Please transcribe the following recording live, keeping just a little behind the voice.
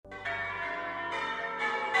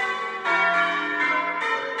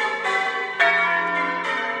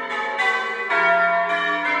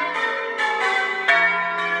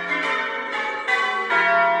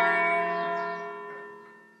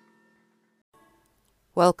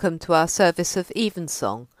Welcome to our service of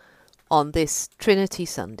Evensong on this Trinity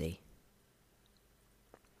Sunday.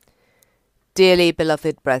 Dearly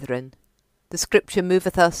beloved brethren, the Scripture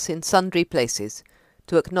moveth us in sundry places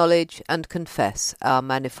to acknowledge and confess our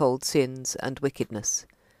manifold sins and wickedness,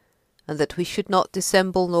 and that we should not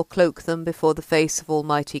dissemble nor cloak them before the face of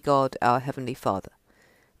Almighty God our Heavenly Father,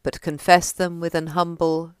 but confess them with an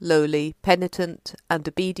humble, lowly, penitent, and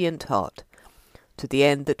obedient heart, to the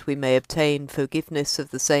end that we may obtain forgiveness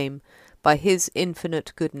of the same by his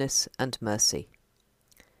infinite goodness and mercy.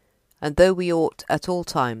 And though we ought at all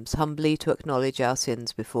times humbly to acknowledge our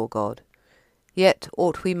sins before God, yet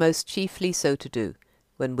ought we most chiefly so to do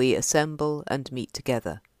when we assemble and meet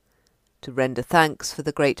together, to render thanks for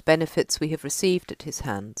the great benefits we have received at his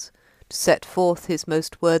hands, to set forth his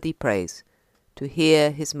most worthy praise, to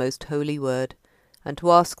hear his most holy word, and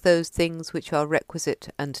to ask those things which are requisite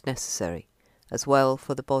and necessary, as well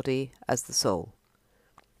for the body as the soul.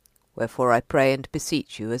 Wherefore I pray and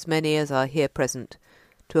beseech you, as many as are here present,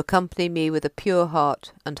 to accompany me with a pure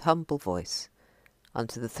heart and humble voice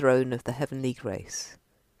unto the throne of the heavenly grace,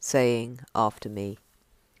 saying after me,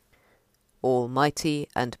 Almighty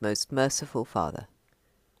and most merciful Father,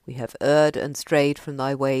 we have erred and strayed from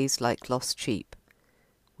thy ways like lost sheep.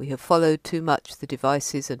 We have followed too much the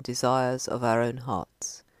devices and desires of our own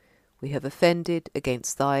hearts. We have offended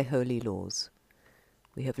against thy holy laws.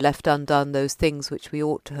 We have left undone those things which we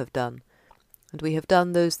ought to have done, and we have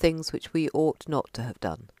done those things which we ought not to have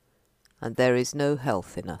done, and there is no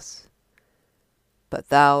health in us. But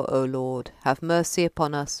thou, O Lord, have mercy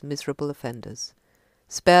upon us miserable offenders.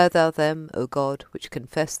 Spare thou them, O God, which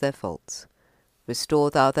confess their faults.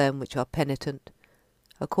 Restore thou them which are penitent,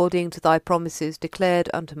 according to thy promises declared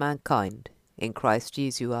unto mankind, in Christ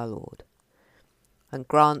Jesus our Lord. And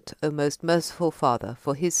grant, O most merciful Father,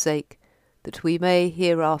 for his sake, that we may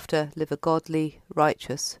hereafter live a godly,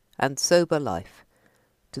 righteous, and sober life,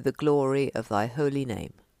 to the glory of thy holy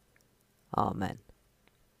name. Amen.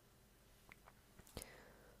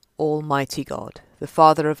 Almighty God, the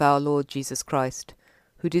Father of our Lord Jesus Christ,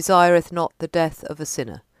 who desireth not the death of a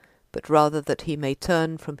sinner, but rather that he may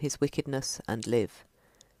turn from his wickedness and live,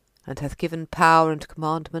 and hath given power and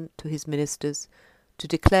commandment to his ministers to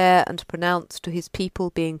declare and pronounce to his people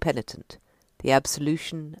being penitent the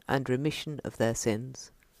absolution and remission of their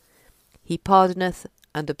sins. He pardoneth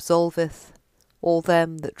and absolveth all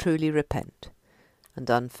them that truly repent, and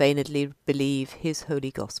unfeignedly believe his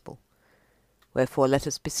holy gospel. Wherefore let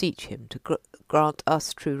us beseech him to grant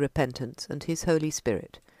us true repentance and his Holy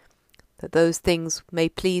Spirit, that those things may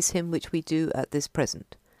please him which we do at this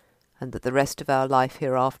present, and that the rest of our life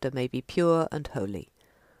hereafter may be pure and holy,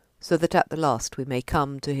 so that at the last we may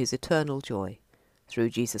come to his eternal joy, through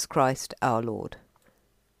Jesus Christ our Lord.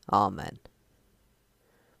 Amen.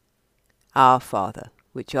 Our Father,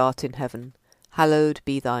 which art in heaven, hallowed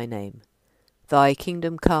be thy name. Thy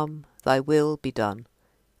kingdom come, thy will be done,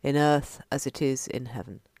 in earth as it is in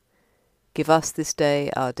heaven. Give us this day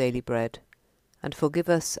our daily bread, and forgive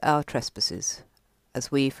us our trespasses, as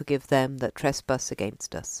we forgive them that trespass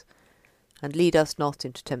against us. And lead us not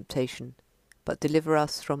into temptation, but deliver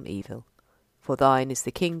us from evil. For thine is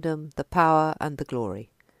the kingdom, the power, and the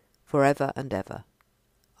glory, for ever and ever.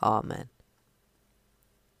 Amen.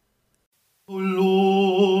 O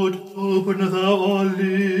Lord, open thou our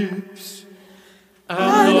lips,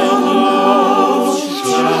 and our mouths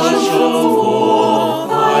shall show forth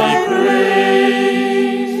thy praise.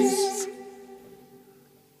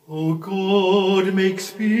 O God, make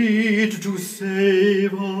speed to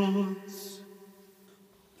save us.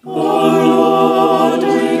 O Lord,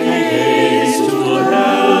 make haste to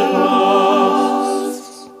help us.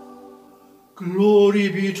 Glory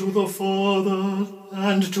be to the Father,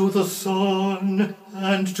 and to the Son,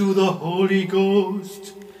 and to the Holy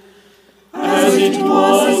Ghost, as it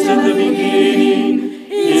was in the beginning,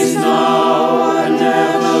 is now, and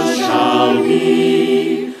ever shall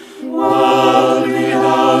be, world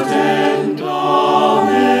without end.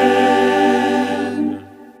 Amen.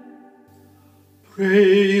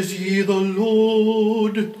 Praise ye the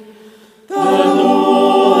Lord. The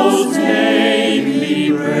Lord's name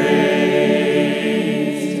be praised.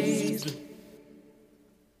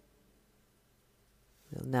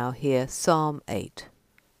 We'll now hear Psalm 8.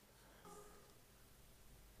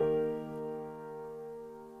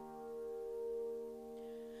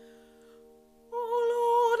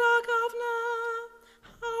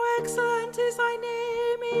 Excellent is thy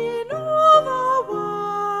name in all the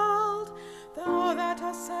world, thou that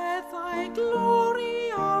hast set thy glory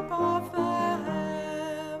above the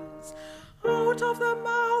heavens. Out of the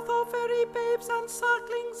mouth of very babes and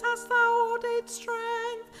sucklings hast thou ordained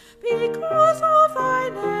strength, because of thy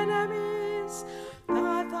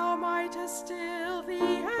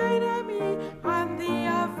enemy and the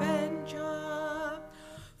avenger.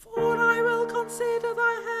 For I will consider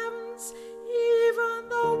thy heavens, even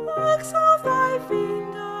the works of thy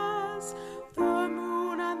fingers, the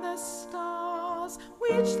moon and the stars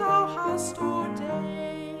which thou hast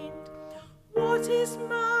ordained. What is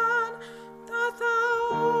man that thou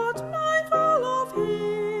art mindful of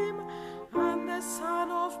him, and the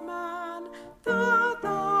Son of Man that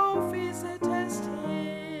thou visitest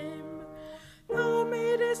him? Thou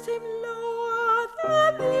madest him lower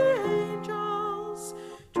than the angels,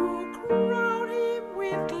 to crown him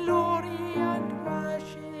with glory and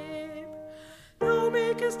worship. Thou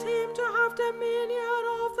makest him to have dominion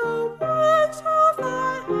of the works of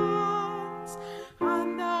thy hands,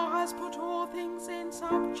 and thou hast put all things in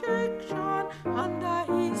subjection under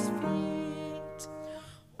his feet.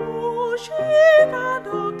 O sheep and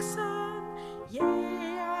oxen, yea,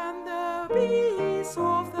 and the beasts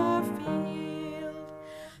of the field,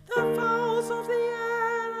 the fowls of the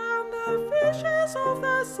air, and the fishes of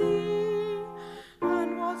the sea,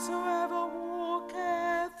 and whatsoever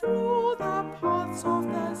walketh through the paths of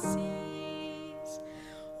the seas.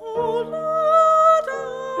 O Lord,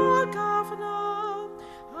 our Governor,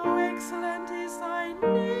 how excellent is thy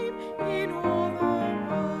name in all the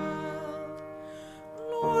world.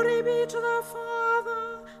 Glory be to the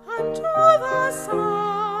Father, and to the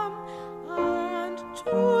Son, and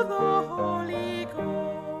to the Holy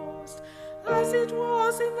Ghost, as it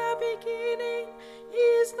was in the beginning,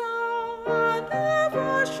 is now, and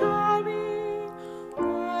ever shall be,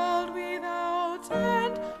 world without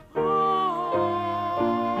end. Amen.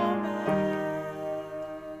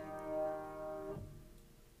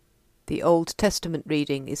 The Old Testament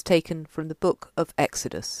reading is taken from the book of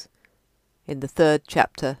Exodus, in the 3rd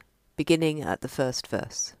chapter, beginning at the 1st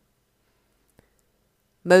verse.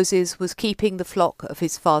 Moses was keeping the flock of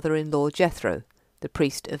his father-in-law Jethro, the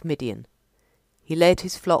priest of Midian. He led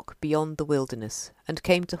his flock beyond the wilderness, and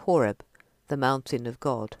came to Horeb, the mountain of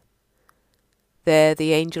God. There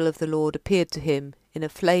the angel of the Lord appeared to him in a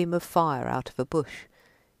flame of fire out of a bush.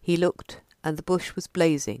 He looked, and the bush was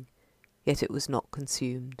blazing, yet it was not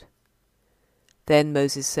consumed. Then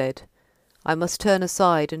Moses said, I must turn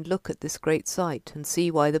aside and look at this great sight, and see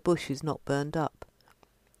why the bush is not burned up.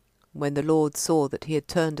 When the Lord saw that he had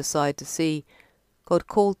turned aside to see, God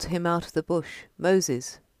called to him out of the bush,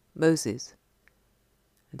 Moses, Moses.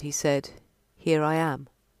 And he said, Here I am.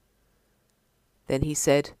 Then he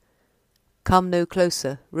said, Come no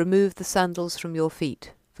closer, remove the sandals from your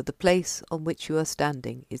feet, for the place on which you are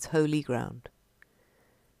standing is holy ground.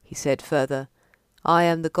 He said further, I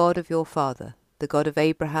am the God of your father, the God of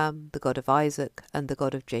Abraham, the God of Isaac, and the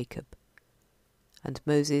God of Jacob. And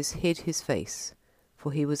Moses hid his face,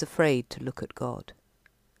 for he was afraid to look at God.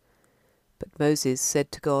 But Moses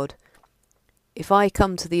said to God, If I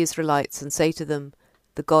come to the Israelites and say to them,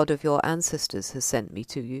 The God of your ancestors has sent me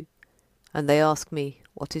to you, and they ask me,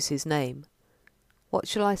 What is his name? What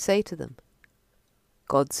shall I say to them?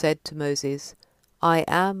 God said to Moses, I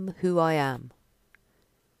am who I am.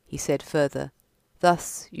 He said further,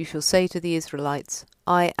 Thus you shall say to the Israelites,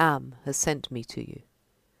 I am has sent me to you.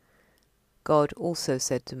 God also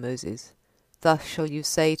said to Moses, Thus shall you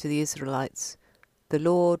say to the Israelites, The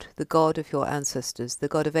Lord, the God of your ancestors, the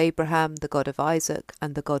God of Abraham, the God of Isaac,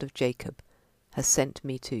 and the God of Jacob, has sent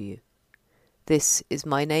me to you. This is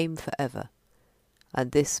my name for ever,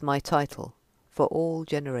 and this my title for all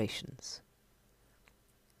generations.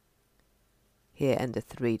 Here endeth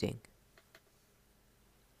the reading.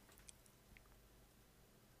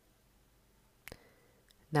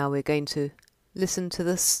 Now we're going to listen to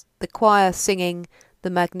the choir singing the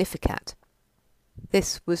Magnificat.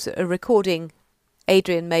 This was a recording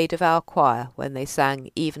Adrian made of our choir when they sang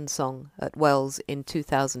Evensong at Wells in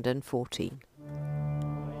 2014. Thank you.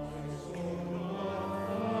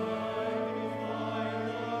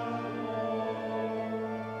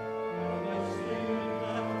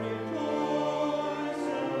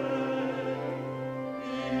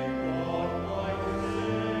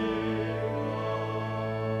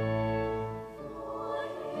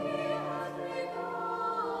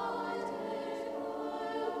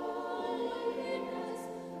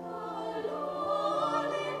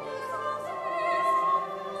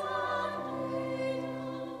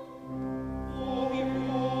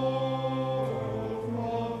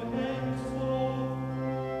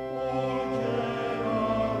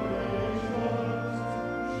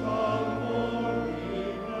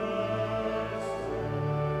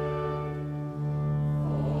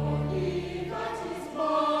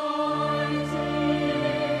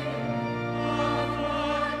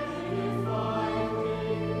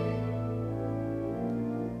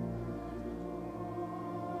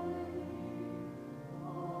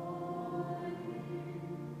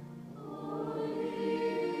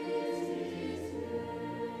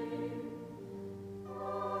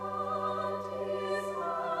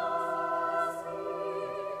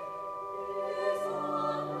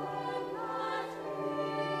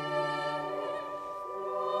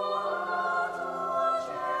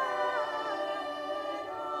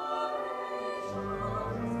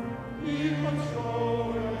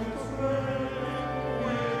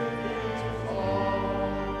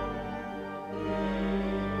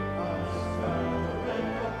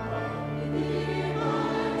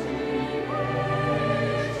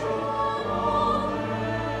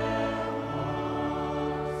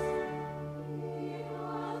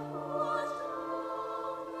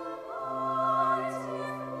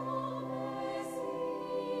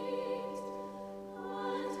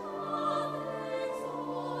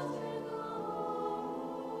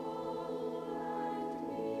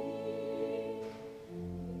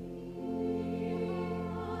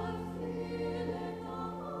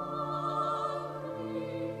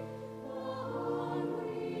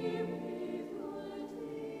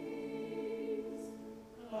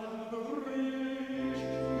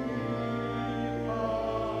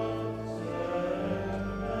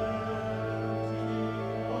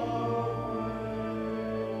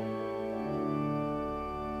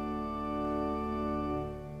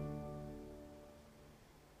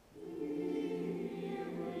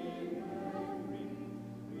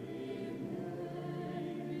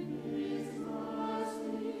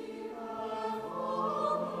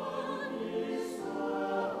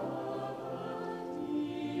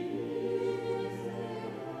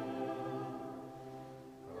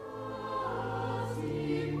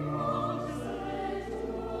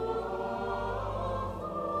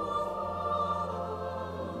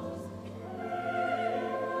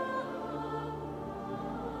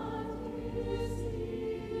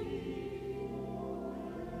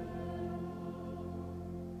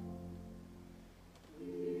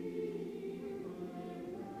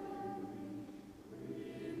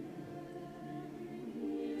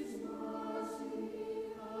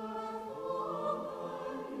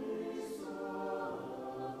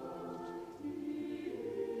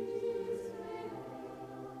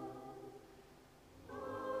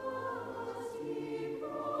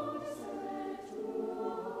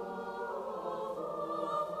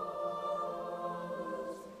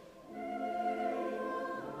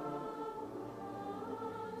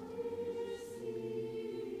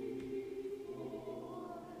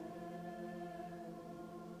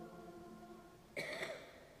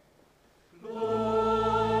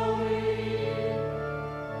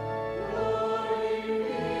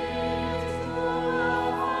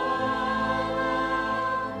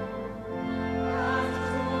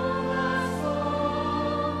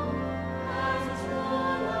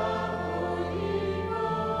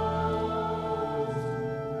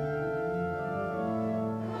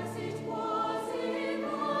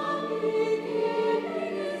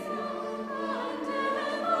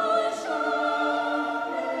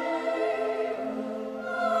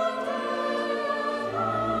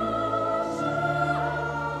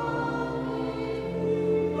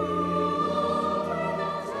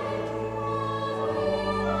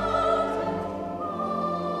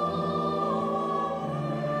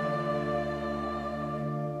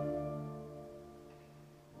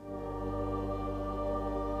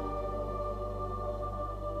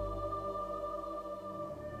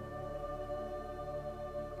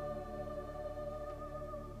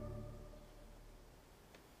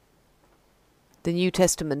 The New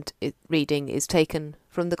Testament reading is taken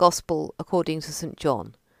from the Gospel according to St.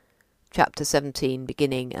 John, chapter 17,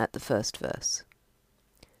 beginning at the first verse.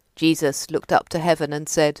 Jesus looked up to heaven and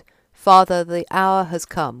said, Father, the hour has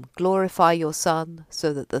come. Glorify your Son,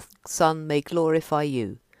 so that the Son may glorify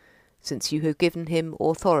you, since you have given him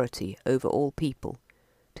authority over all people,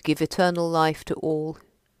 to give eternal life to all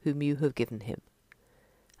whom you have given him.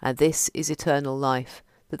 And this is eternal life,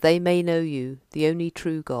 that they may know you, the only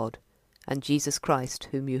true God, and Jesus Christ,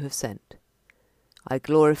 whom you have sent. I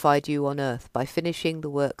glorified you on earth by finishing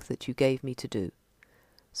the work that you gave me to do.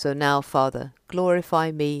 So now, Father,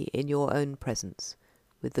 glorify me in your own presence,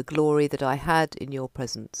 with the glory that I had in your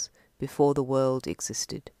presence before the world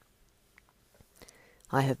existed.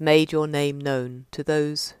 I have made your name known to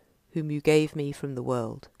those whom you gave me from the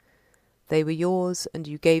world. They were yours, and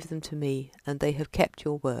you gave them to me, and they have kept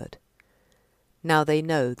your word. Now they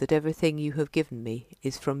know that everything you have given me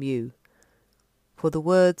is from you. For the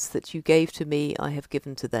words that you gave to me I have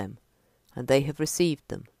given to them, and they have received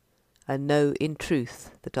them, and know in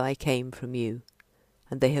truth that I came from you,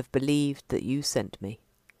 and they have believed that you sent me.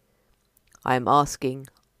 I am asking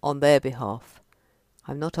on their behalf.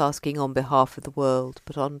 I am not asking on behalf of the world,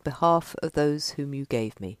 but on behalf of those whom you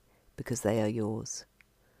gave me, because they are yours.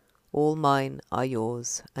 All mine are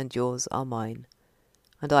yours, and yours are mine,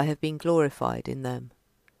 and I have been glorified in them.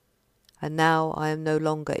 And now I am no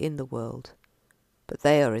longer in the world, but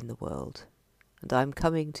they are in the world, and I am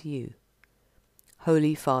coming to you.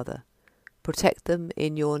 Holy Father, Protect them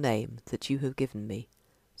in your name that you have given me,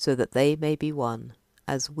 so that they may be one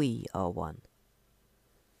as we are one.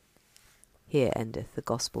 Here endeth the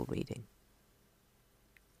Gospel reading.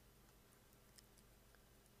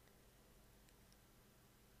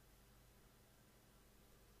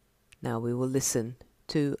 Now we will listen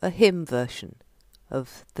to a hymn version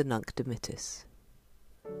of the Nunc Dimittis.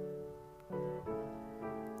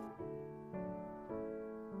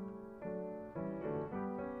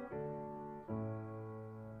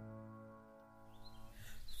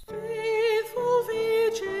 Faithful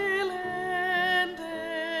vigil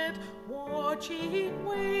ended, watching,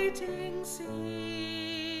 waiting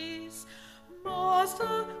cease.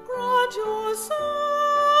 Master, grant your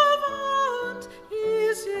servant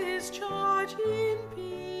his discharge in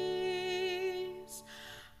peace.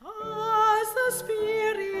 As the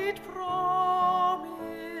Spirit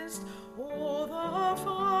promised, or the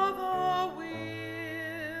Father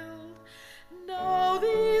willed, now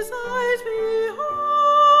these eyes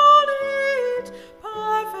behold it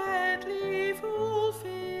perfectly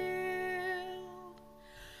fulfilled.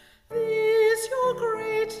 This your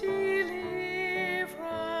great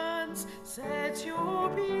deliverance sets your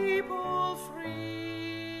people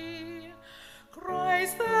free.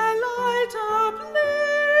 Christ the light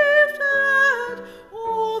uplifted,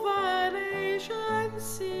 all the nations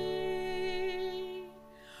see.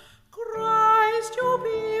 Christ your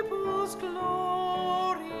people's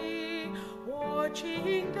glory,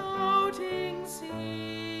 watching, doubting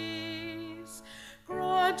sees.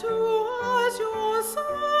 Grant to us your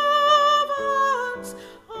servants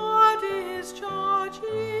our discharge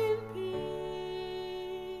in peace.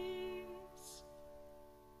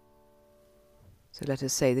 So let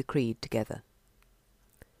us say the Creed together.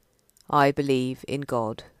 I believe in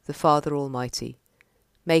God, the Father Almighty,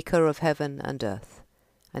 maker of heaven and earth,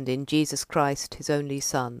 and in Jesus Christ, his only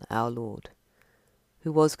Son, our Lord,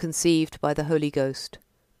 who was conceived by the Holy Ghost,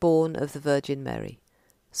 born of the Virgin Mary,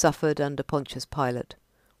 suffered under Pontius Pilate,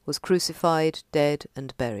 was crucified, dead,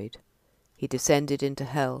 and buried. He descended into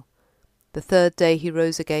hell. The third day he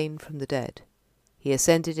rose again from the dead. He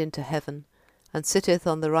ascended into heaven, and sitteth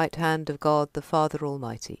on the right hand of God the Father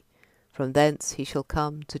Almighty. From thence he shall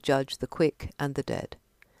come to judge the quick and the dead.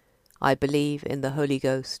 I believe in the Holy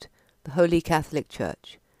Ghost, the Holy Catholic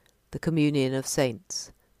Church, the communion of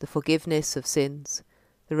saints, the forgiveness of sins,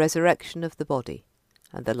 the resurrection of the body,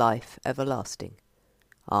 and the life everlasting.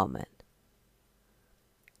 Amen.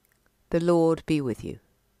 The Lord be with you,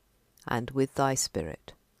 and with thy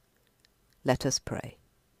spirit. Let us pray.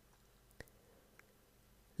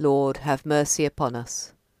 Lord, have mercy upon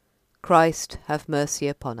us. Christ, have mercy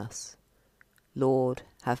upon us. Lord,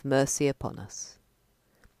 have mercy upon us.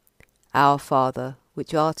 Our Father,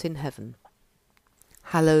 which art in heaven,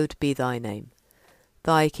 hallowed be thy name.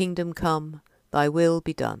 Thy kingdom come, thy will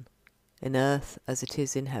be done, in earth as it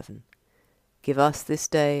is in heaven. Give us this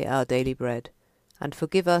day our daily bread, and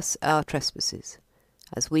forgive us our trespasses,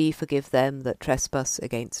 as we forgive them that trespass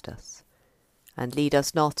against us. And lead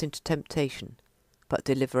us not into temptation, but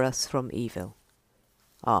deliver us from evil.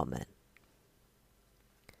 Amen.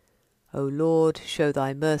 O Lord, show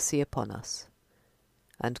thy mercy upon us,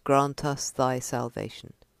 and grant us thy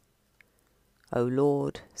salvation. O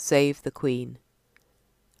Lord, save the Queen,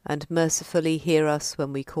 and mercifully hear us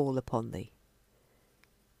when we call upon thee.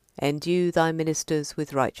 Endue thy ministers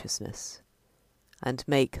with righteousness, and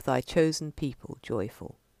make thy chosen people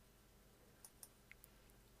joyful.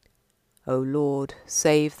 O Lord,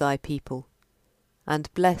 save thy people,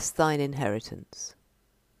 and bless thine inheritance.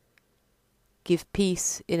 Give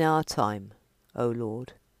peace in our time, O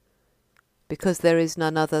Lord, because there is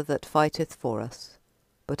none other that fighteth for us,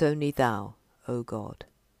 but only thou, O God.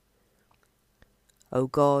 O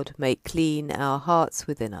God, make clean our hearts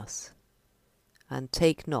within us, and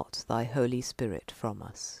take not thy Holy Spirit from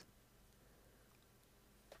us.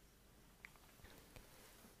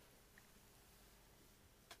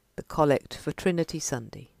 The Collect for Trinity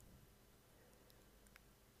Sunday.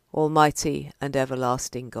 Almighty and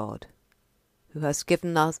everlasting God, who hast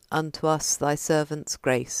given unto us thy servants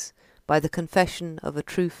grace by the confession of a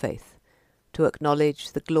true faith, to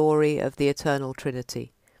acknowledge the glory of the eternal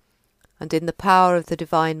Trinity, and in the power of the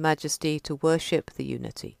divine majesty to worship the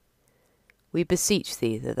unity. We beseech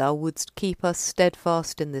thee that thou wouldst keep us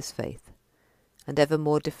steadfast in this faith, and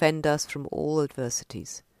evermore defend us from all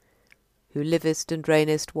adversities, who livest and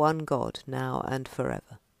reignest one God, now and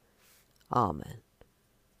forever. Amen.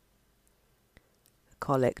 The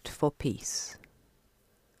Collect for Peace.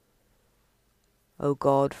 O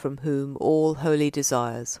God, from whom all holy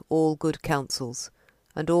desires, all good counsels,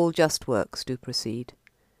 and all just works do proceed,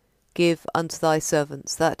 give unto thy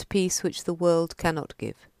servants that peace which the world cannot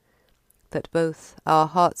give, that both our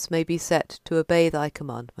hearts may be set to obey thy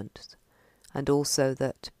commandments, and also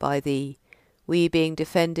that by thee we, being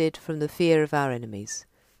defended from the fear of our enemies,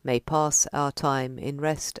 may pass our time in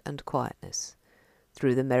rest and quietness,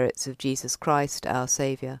 through the merits of Jesus Christ our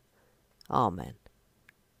Saviour. Amen.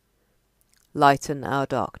 Lighten our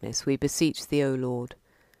darkness, we beseech thee, O Lord,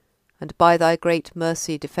 and by thy great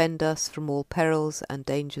mercy defend us from all perils and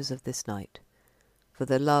dangers of this night, for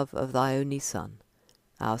the love of thy only Son,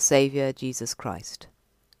 our Saviour Jesus Christ.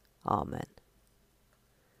 Amen.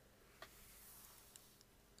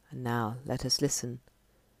 And now let us listen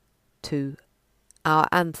to our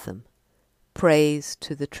anthem, Praise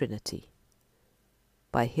to the Trinity,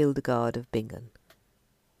 by Hildegard of Bingen.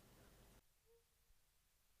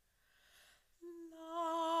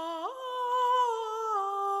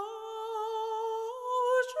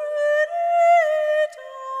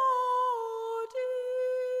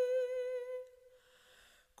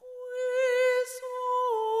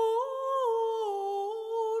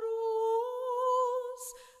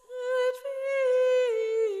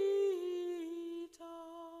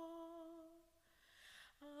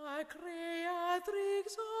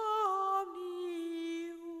 Creatrix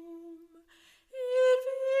omnium, in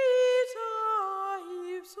vita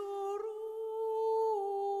ipsorum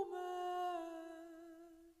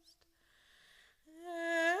est,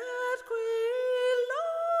 et qui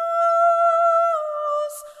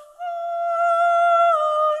laus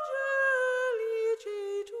angeli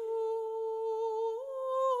cetume,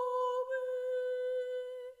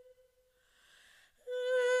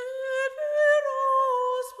 et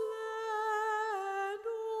viros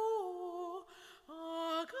splendor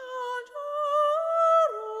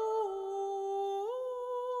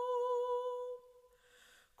arcantorum,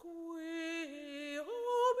 qui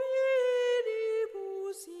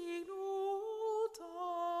hominibus ignota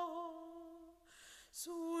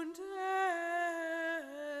sunt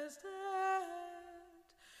est,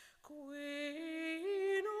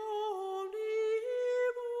 qui in omnibus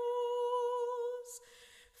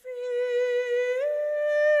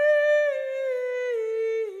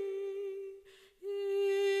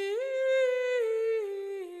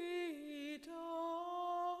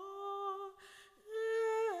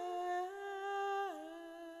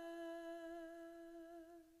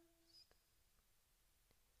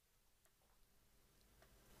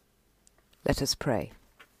Let us pray.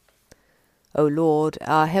 O Lord,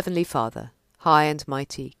 our heavenly Father, high and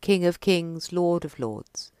mighty, King of kings, Lord of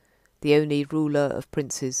lords, the only ruler of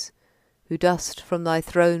princes, who dost from thy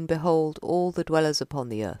throne behold all the dwellers upon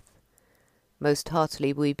the earth, most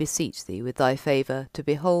heartily we beseech thee with thy favour to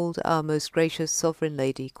behold our most gracious sovereign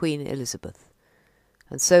Lady, Queen Elizabeth,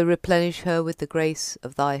 and so replenish her with the grace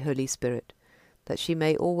of thy Holy Spirit, that she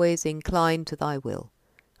may always incline to thy will,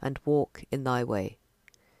 and walk in thy way.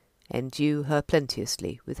 Endue her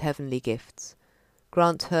plenteously with heavenly gifts,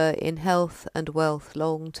 grant her in health and wealth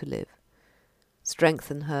long to live,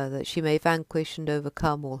 strengthen her that she may vanquish and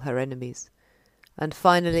overcome all her enemies, and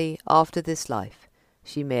finally, after this life,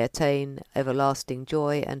 she may attain everlasting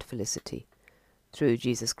joy and felicity. Through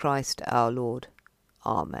Jesus Christ our Lord.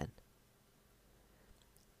 Amen.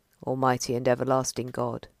 Almighty and everlasting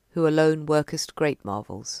God, who alone workest great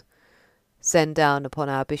marvels, send down upon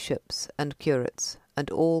our bishops and curates and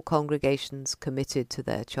all congregations committed to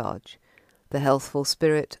their charge the healthful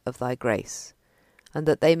spirit of thy grace, and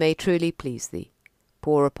that they may truly please thee,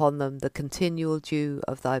 pour upon them the continual dew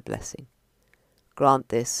of thy blessing. Grant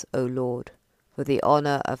this, O Lord, for the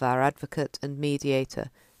honour of our advocate and mediator,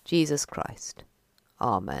 Jesus Christ.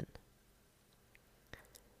 Amen.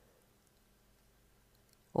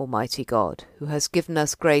 Almighty God, who has given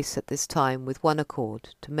us grace at this time with one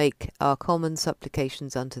accord to make our common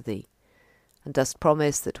supplications unto thee, and dost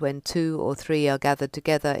promise that when 2 or 3 are gathered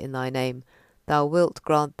together in thy name, thou wilt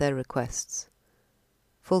grant their requests.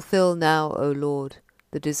 Fulfil now, O Lord,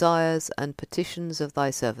 the desires and petitions of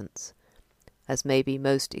thy servants, as may be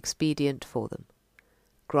most expedient for them,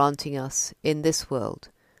 granting us in this world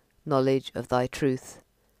knowledge of thy truth,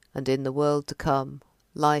 and in the world to come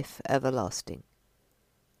life everlasting.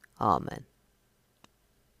 Amen.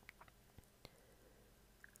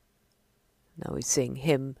 Now we sing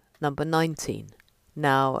hymn number 19,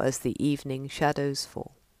 Now as the Evening Shadows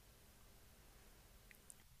Fall.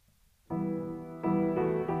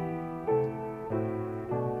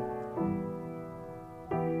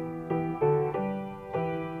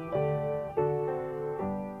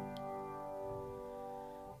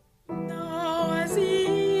 Now as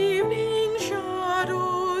evening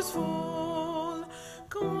shadows fall,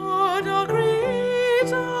 God our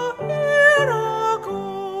greater miracle,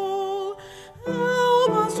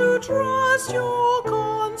 us your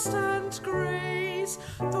constant grace,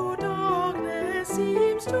 though darkness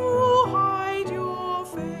seems to hide your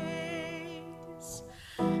face.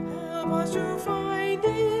 Help us to find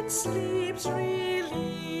in sleep's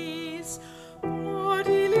release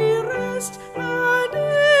bodily rest and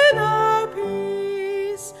inner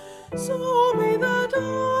peace. So may the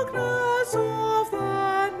darkness of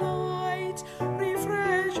the night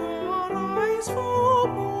refresh our eyes for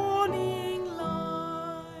morning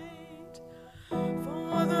light.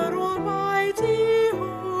 Father Almighty,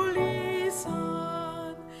 Holy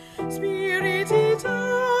Son, Spirit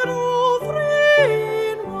eternal,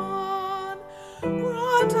 three in one,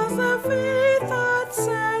 grant us the faith that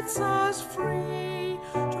sets us free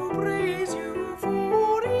to praise you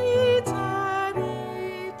for eternity.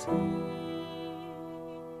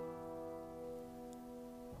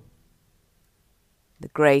 The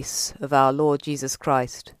grace of our Lord Jesus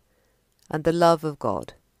Christ, and the love of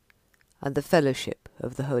God, and the fellowship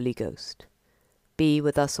of the Holy Ghost, be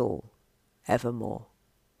with us all evermore.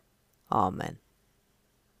 Amen.